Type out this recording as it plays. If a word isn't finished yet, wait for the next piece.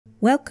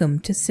Welcome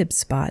to Sib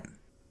Spot.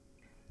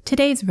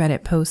 Today's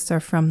Reddit posts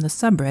are from the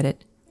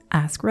subreddit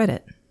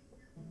AskReddit.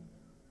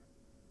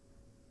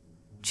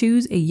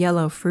 Choose a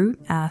Yellow Fruit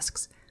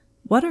asks,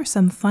 what are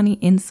some funny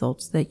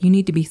insults that you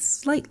need to be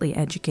slightly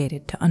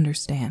educated to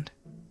understand?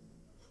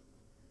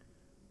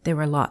 There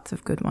were lots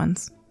of good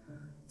ones.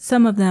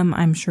 Some of them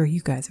I'm sure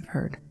you guys have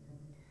heard.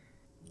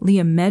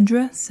 Leah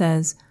Medra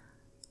says,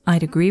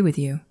 I'd agree with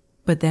you,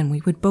 but then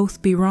we would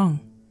both be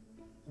wrong.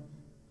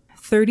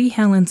 30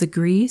 Helens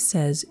Agree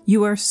says,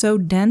 you are so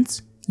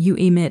dense, you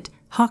emit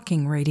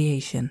Hawking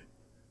radiation.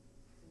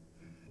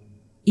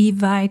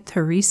 Evi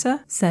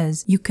Teresa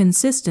says, you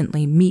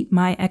consistently meet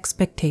my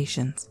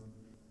expectations.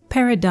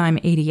 Paradigm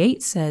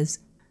 88 says,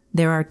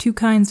 there are two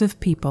kinds of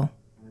people,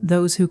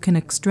 those who can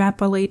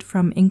extrapolate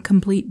from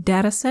incomplete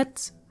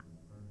datasets.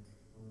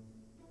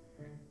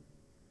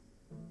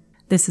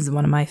 This is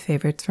one of my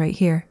favorites right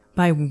here,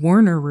 by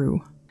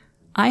Werneroo.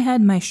 I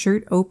had my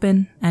shirt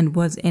open and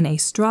was in a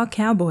straw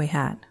cowboy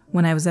hat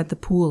when I was at the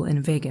pool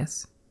in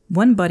Vegas.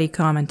 One buddy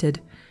commented,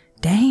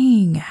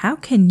 dang, how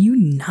can you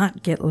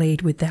not get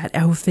laid with that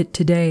outfit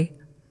today?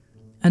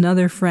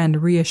 Another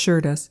friend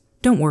reassured us,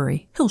 don't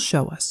worry, he'll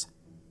show us.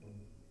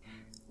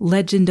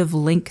 Legend of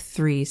Link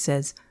 3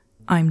 says,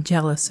 I'm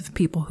jealous of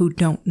people who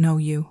don't know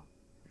you.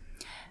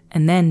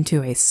 And then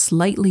to a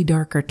slightly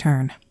darker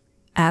turn.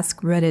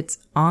 AskReddit's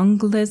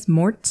Angles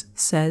Morts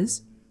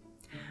says,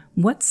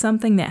 what's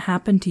something that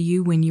happened to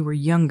you when you were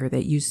younger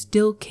that you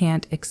still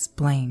can't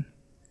explain?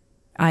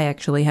 I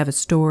actually have a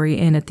story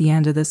in at the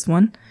end of this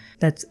one.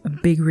 That's a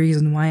big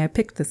reason why I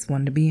picked this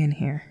one to be in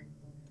here.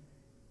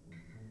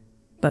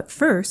 But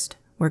first,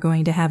 we're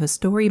going to have a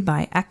story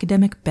by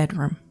Academic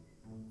Bedroom.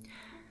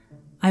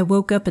 I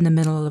woke up in the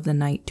middle of the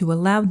night to a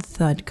loud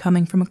thud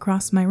coming from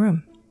across my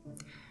room.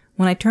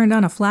 When I turned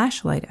on a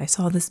flashlight, I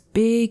saw this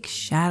big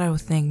shadow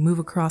thing move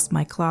across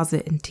my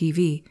closet and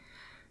TV.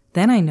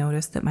 Then I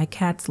noticed that my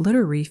cat's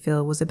litter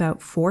refill was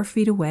about 4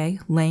 feet away,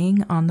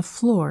 laying on the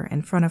floor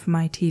in front of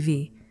my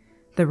TV.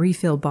 The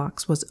refill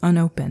box was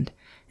unopened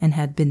and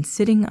had been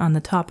sitting on the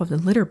top of the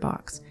litter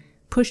box,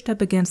 pushed up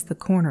against the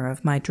corner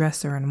of my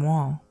dresser and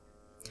wall.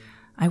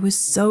 I was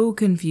so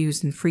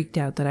confused and freaked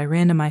out that I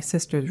ran to my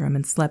sister's room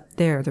and slept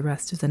there the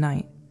rest of the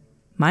night.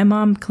 My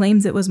mom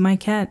claims it was my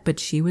cat, but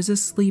she was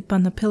asleep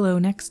on the pillow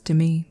next to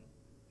me.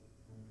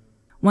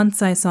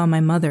 Once I saw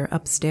my mother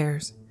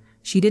upstairs.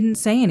 She didn't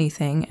say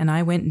anything, and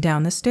I went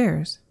down the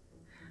stairs.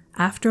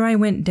 After I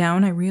went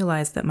down, I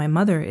realized that my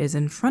mother is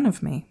in front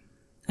of me.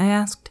 I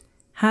asked,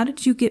 how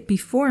did you get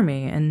before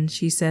me? And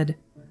she said,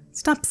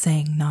 stop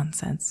saying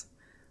nonsense.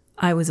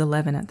 I was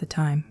 11 at the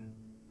time.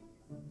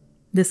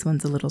 This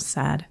one's a little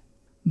sad.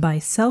 By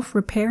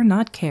Self-Repair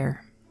Not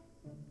Care.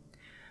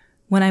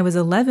 When I was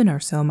 11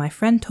 or so, my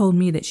friend told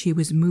me that she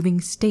was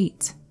moving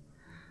states.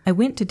 I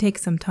went to take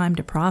some time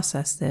to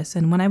process this,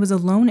 and when I was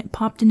alone, it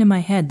popped into my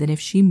head that if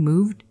she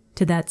moved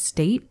to that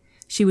state,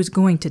 she was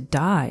going to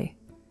die.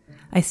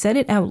 I said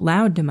it out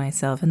loud to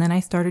myself, and then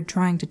I started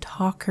trying to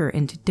talk her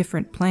into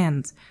different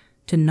plans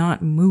to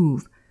not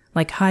move,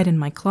 like hide in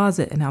my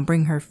closet and I'll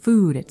bring her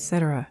food,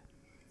 etc.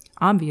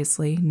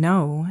 Obviously,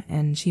 no,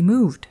 and she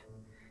moved.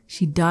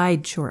 She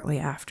died shortly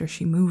after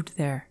she moved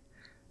there.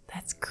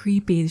 That's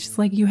creepy. It's just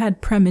like you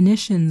had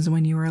premonitions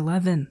when you were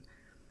 11.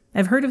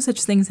 I've heard of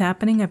such things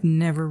happening. I've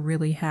never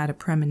really had a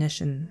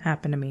premonition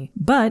happen to me.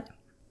 But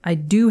I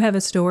do have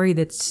a story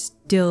that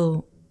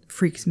still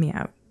freaks me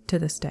out to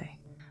this day.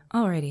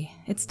 Alrighty,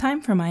 it's time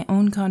for my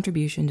own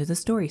contribution to the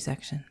story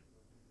section.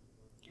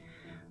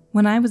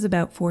 When I was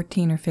about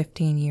 14 or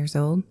 15 years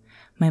old,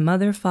 my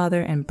mother,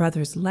 father, and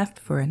brothers left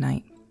for a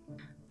night.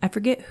 I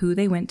forget who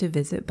they went to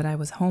visit, but I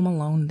was home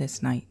alone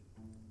this night.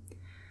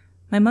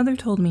 My mother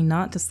told me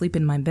not to sleep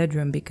in my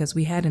bedroom because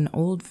we had an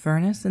old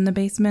furnace in the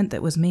basement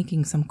that was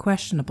making some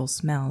questionable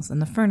smells, and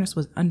the furnace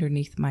was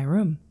underneath my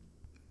room.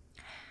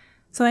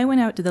 So I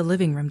went out to the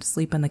living room to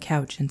sleep on the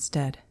couch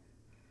instead.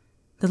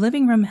 The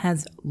living room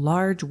has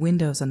large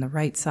windows on the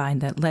right side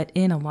that let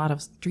in a lot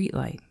of street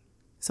light,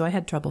 so I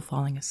had trouble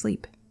falling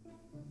asleep.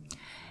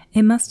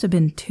 It must have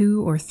been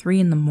 2 or 3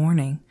 in the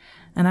morning,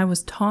 and I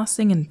was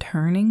tossing and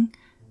turning,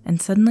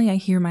 and suddenly I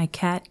hear my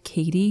cat,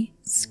 Katie,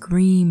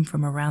 scream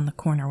from around the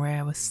corner where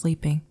I was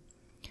sleeping.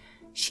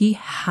 She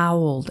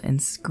howled and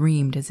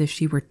screamed as if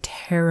she were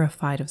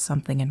terrified of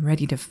something and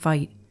ready to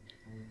fight.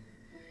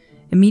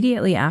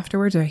 Immediately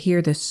afterwards, I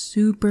hear this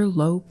super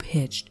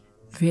low-pitched,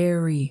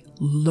 very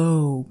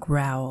low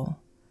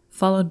growl,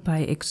 followed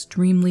by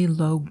extremely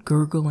low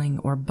gurgling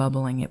or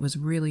bubbling. It was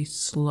really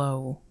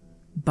slow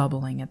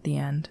bubbling at the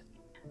end.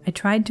 I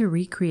tried to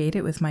recreate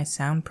it with my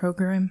sound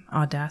program,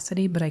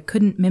 Audacity, but I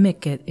couldn't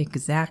mimic it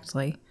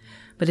exactly,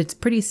 but it's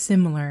pretty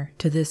similar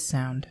to this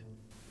sound.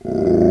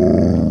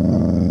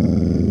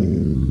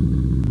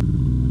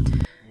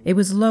 It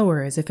was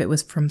lower, as if it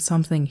was from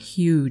something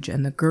huge,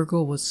 and the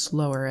gurgle was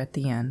slower at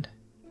the end.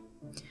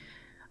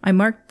 I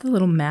marked the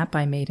little map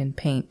I made in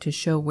Paint to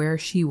show where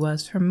she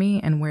was from me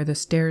and where the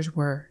stairs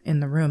were in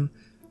the room,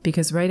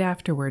 because right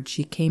afterwards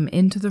she came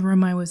into the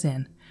room I was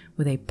in,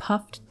 with a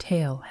puffed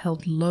tail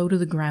held low to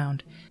the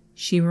ground.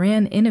 She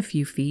ran in a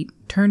few feet,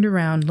 turned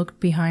around, looked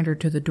behind her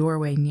to the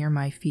doorway near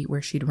my feet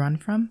where she'd run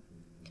from,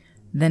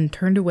 then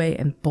turned away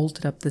and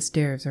bolted up the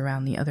stairs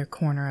around the other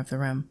corner of the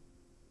room.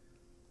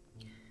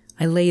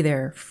 I lay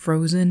there,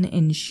 frozen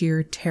in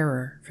sheer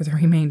terror for the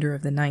remainder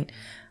of the night.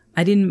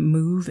 I didn't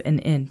move an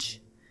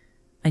inch.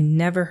 I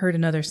never heard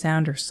another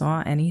sound or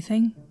saw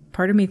anything.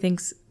 Part of me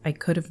thinks I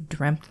could have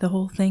dreamt the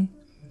whole thing,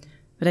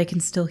 but I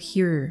can still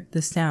hear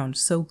the sound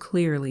so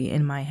clearly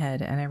in my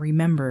head, and I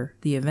remember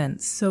the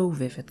event so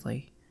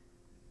vividly.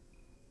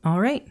 All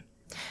right.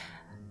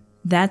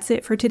 That's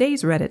it for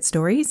today's Reddit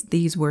stories.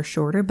 These were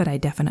shorter, but I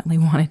definitely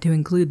wanted to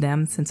include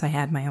them since I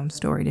had my own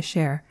story to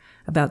share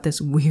about this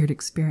weird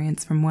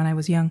experience from when I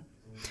was young.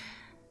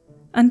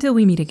 Until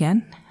we meet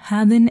again,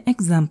 have an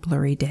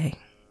exemplary day.